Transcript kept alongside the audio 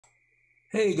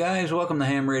Hey guys, welcome to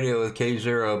Ham Radio with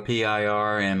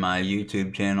K0PIR and my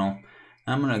YouTube channel.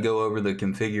 I'm going to go over the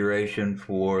configuration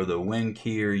for the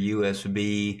Winkeyer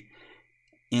USB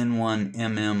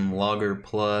N1MM Logger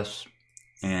Plus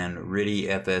and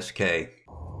RTTY FSK.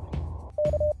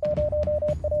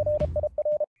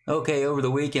 Okay, over the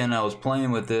weekend I was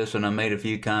playing with this and I made a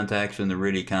few contacts in the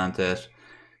RTTY contest.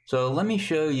 So let me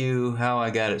show you how I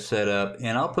got it set up,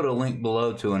 and I'll put a link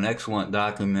below to an excellent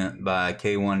document by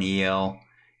K1EL,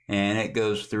 and it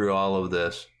goes through all of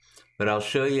this. But I'll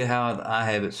show you how I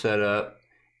have it set up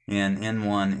in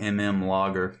N1MM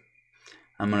Logger.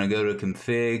 I'm going to go to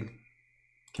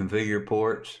Configure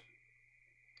Ports,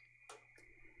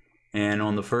 and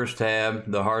on the first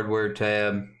tab, the Hardware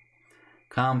tab,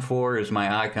 COM4 is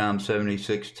my ICOM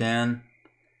 7610.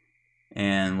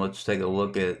 And let's take a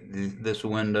look at this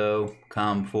window,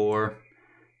 COM4.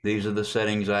 These are the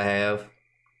settings I have.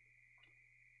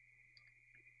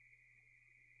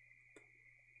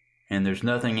 And there's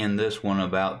nothing in this one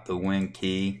about the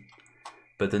WinKey.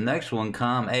 But the next one,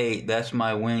 COM8, that's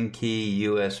my WinKey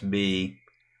USB.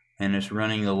 And it's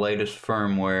running the latest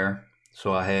firmware.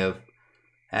 So I have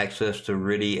access to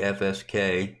RTTY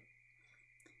FSK.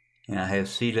 And I have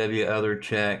CW Other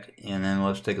checked, and then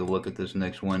let's take a look at this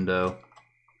next window.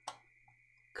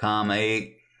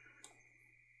 COM8.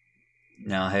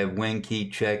 Now I have WinKey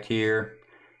checked here.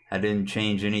 I didn't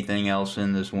change anything else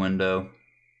in this window,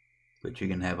 but you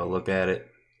can have a look at it.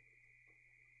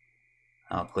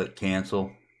 I'll click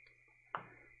Cancel.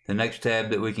 The next tab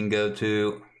that we can go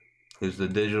to is the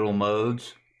digital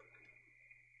modes.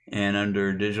 And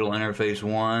under Digital Interface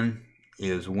 1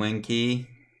 is WinKey.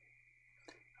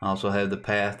 I also have the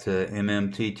path to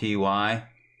MMTTY.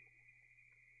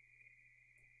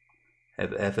 Have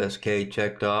FSK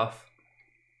checked off.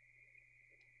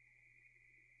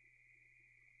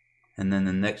 And then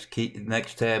the next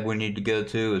tab we need to go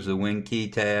to is the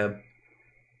WinKey tab.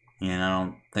 And I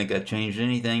don't think I changed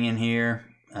anything in here.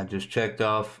 I just checked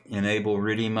off Enable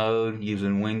RTTY mode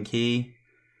using WinKey.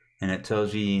 And it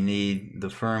tells you need the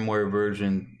firmware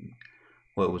version,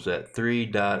 what was that,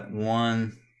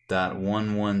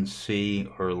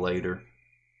 3.1.11c or later.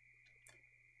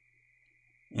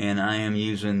 And I am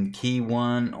using key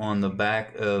 1 on the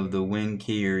back of the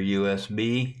Winkeyer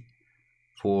USB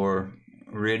for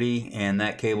RTTY, and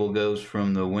that cable goes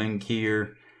from the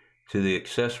Winkeyer to the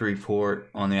accessory port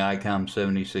on the ICOM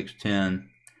 7610.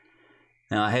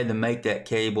 Now I had to make that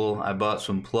cable. I bought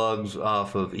some plugs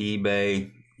off of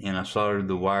eBay and I soldered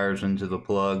the wires into the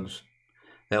plugs.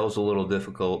 That was a little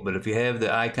difficult, but if you have the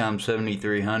ICOM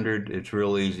 7300, it's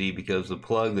real easy because the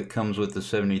plug that comes with the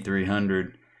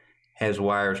 7300 has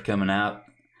wires coming out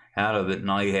of it, and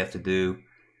all you have to do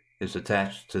is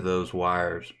attach to those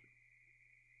wires.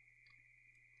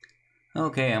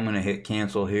 Okay, I'm going to hit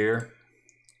Cancel here.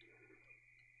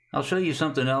 I'll show you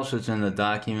something else that's in the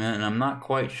document, and I'm not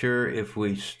quite sure if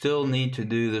we still need to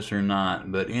do this or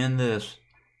not, but in this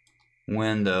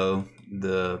window,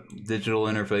 the Digital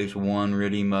Interface 1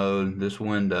 RTTY mode, this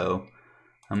window,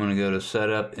 I'm going to go to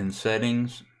Setup and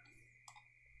Settings.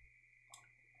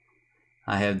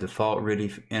 I have default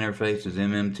RTTY interface as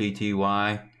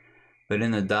MMTTY, but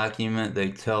in the document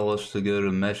they tell us to go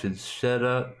to Message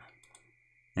Setup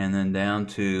and then down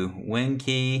to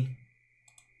WinKey.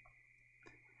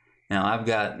 Now I've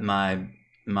got my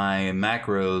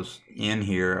macros in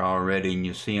here already, and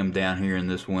you see them down here in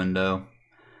this window.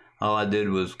 All I did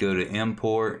was go to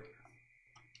Import,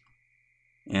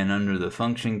 and under the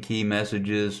function key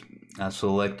messages I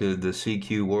selected the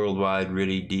CQ Worldwide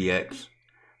RTTY DX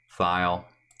file,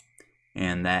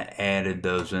 and that added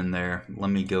those in there.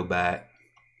 Let me go back.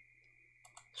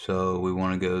 So we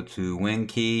want to go to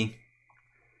WinKey,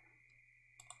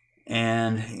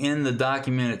 and in the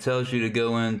document it tells you to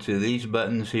go into these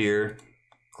buttons here,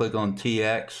 click on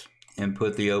TX and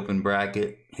put the open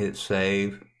bracket, hit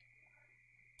save.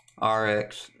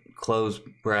 RX, close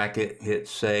bracket, hit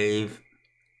save.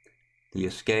 The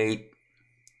escape,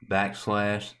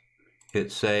 backslash,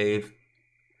 hit save.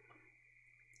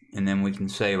 And then we can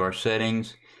save our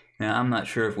settings. Now I'm not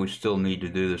sure if we still need to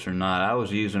do this or not. I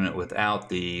was using it without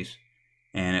these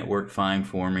and it worked fine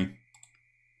for me.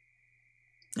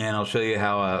 And I'll show you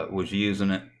how I was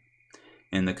using it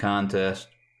in the contest.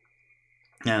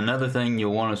 Now another thing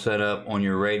you'll want to set up on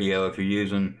your radio if you're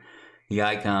using the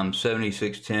ICOM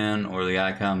 7610 or the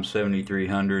ICOM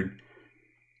 7300,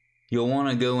 you'll want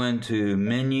to go into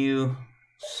Menu,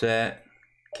 Set,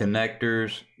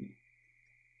 Connectors,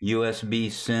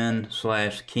 USB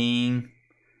Send/Keying,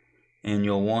 and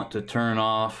you'll want to turn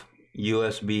off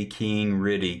USB keying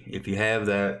RTTY. If you have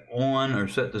that on or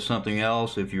set to something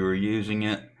else, if you were using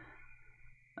it,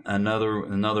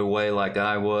 another way like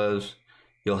I was,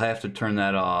 you'll have to turn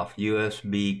that off.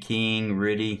 USB keying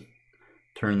RTTY,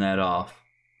 turn that off.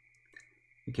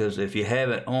 Because if you have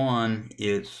it on,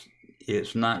 it's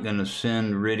not going to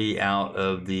send RTTY out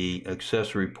of the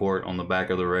accessory port on the back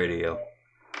of the radio.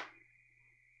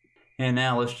 And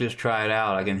now let's just try it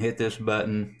out. I can hit this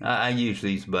button. I use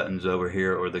these buttons over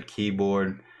here, or the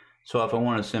keyboard. So if I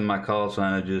want to send my call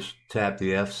sign, I just tap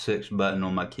the F6 button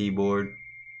on my keyboard.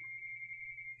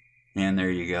 And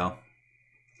there you go.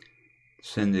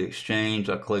 Send the exchange,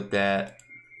 I'll click that.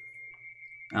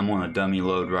 I'm on a dummy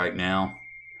load right now.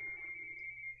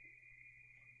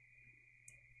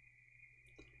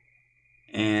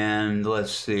 And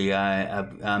let's see,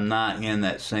 I'm not in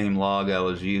that same log I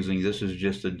was using. This is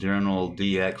just a general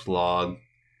DX log.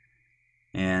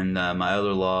 And my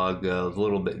other log was a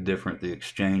little bit different. The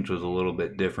exchange was a little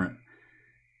bit different.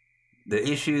 The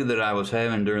issue that I was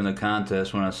having during the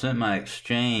contest, when I sent my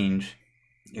exchange,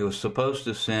 it was supposed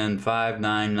to send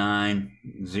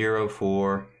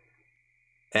 59904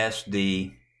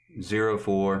 SD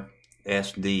 04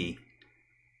 SD.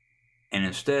 And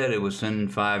instead it was sending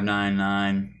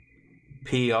 599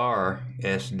 PR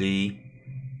SD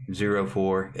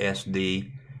 04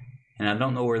 SD. And I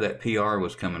don't know where that PR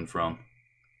was coming from.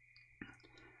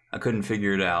 I couldn't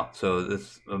figure it out. So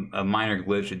it's a minor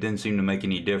glitch. It didn't seem to make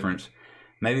any difference.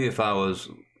 Maybe if I was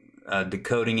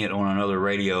decoding it on another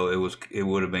radio, it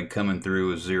would have been coming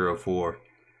through as 04.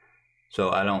 So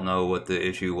I don't know what the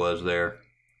issue was there.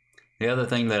 The other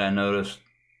thing that I noticed,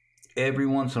 every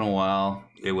once in a while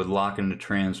it would lock into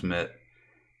transmit,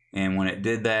 and when it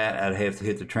did that, I'd have to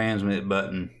hit the transmit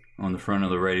button on the front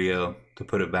of the radio to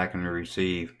put it back into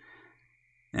receive.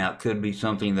 Now it could be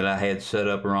something that I had set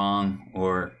up wrong,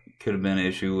 or it could have been an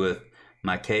issue with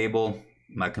my cable,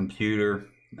 my computer,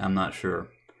 I'm not sure.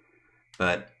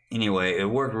 But anyway, it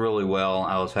worked really well.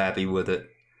 I was happy with it.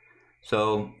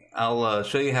 So I'll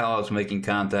show you how I was making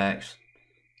contacts,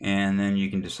 and then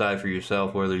you can decide for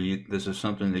yourself whether this is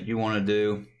something that you want to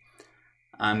do.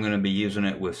 I'm going to be using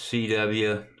it with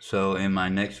CW, so in my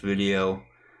next video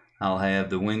I'll have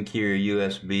the Winkeyer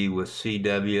USB with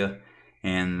CW,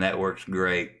 and that works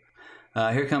great.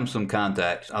 Here comes some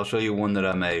contacts. I'll show you one that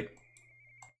I made.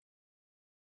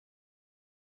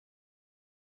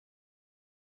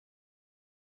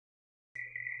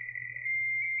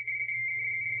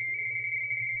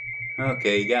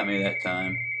 Okay, you got me that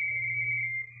time.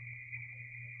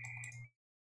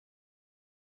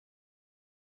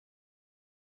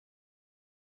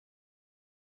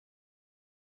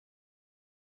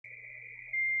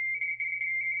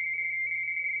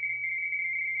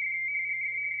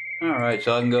 Alright,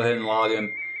 so I can go ahead and log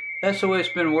him. That's the way it's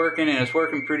been working, and it's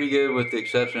working pretty good with the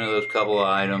exception of those couple of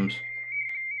items.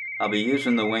 I'll be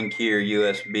using the Winkeyer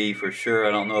USB for sure.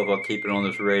 I don't know if I'll keep it on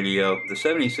this radio. The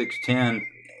 7610,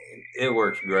 it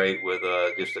works great with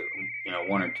just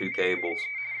one or two cables.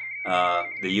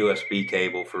 The USB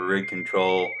cable for rig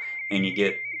control, and you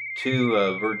get two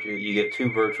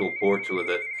virtual ports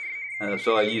with it.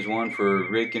 So I use one for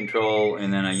rig control,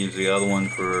 and then I use the other one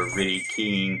for RTTY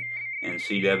keying and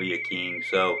CW keying.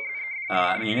 So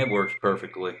I mean, it works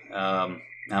perfectly.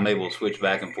 I'm able to switch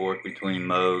back and forth between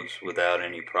modes without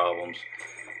any problems.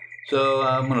 So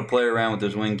I'm going to play around with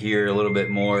this Winkeyer a little bit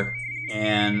more,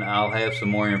 and I'll have some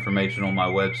more information on my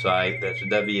website. That's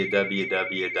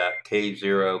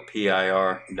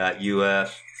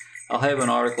www.k0pir.us. I'll have an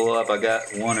article up. I got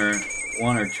one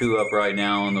or two up right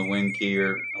now on the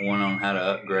Winkeyer, one on how to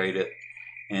upgrade it,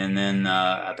 and then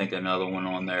I think another one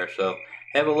on there. So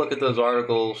have a look at those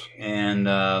articles, and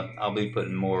I'll be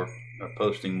putting more or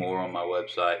posting more on my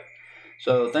website.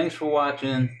 So thanks for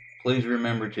watching. Please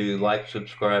remember to like,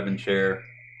 subscribe, and share.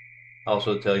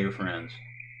 Also tell your friends.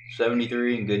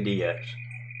 73 and good DX.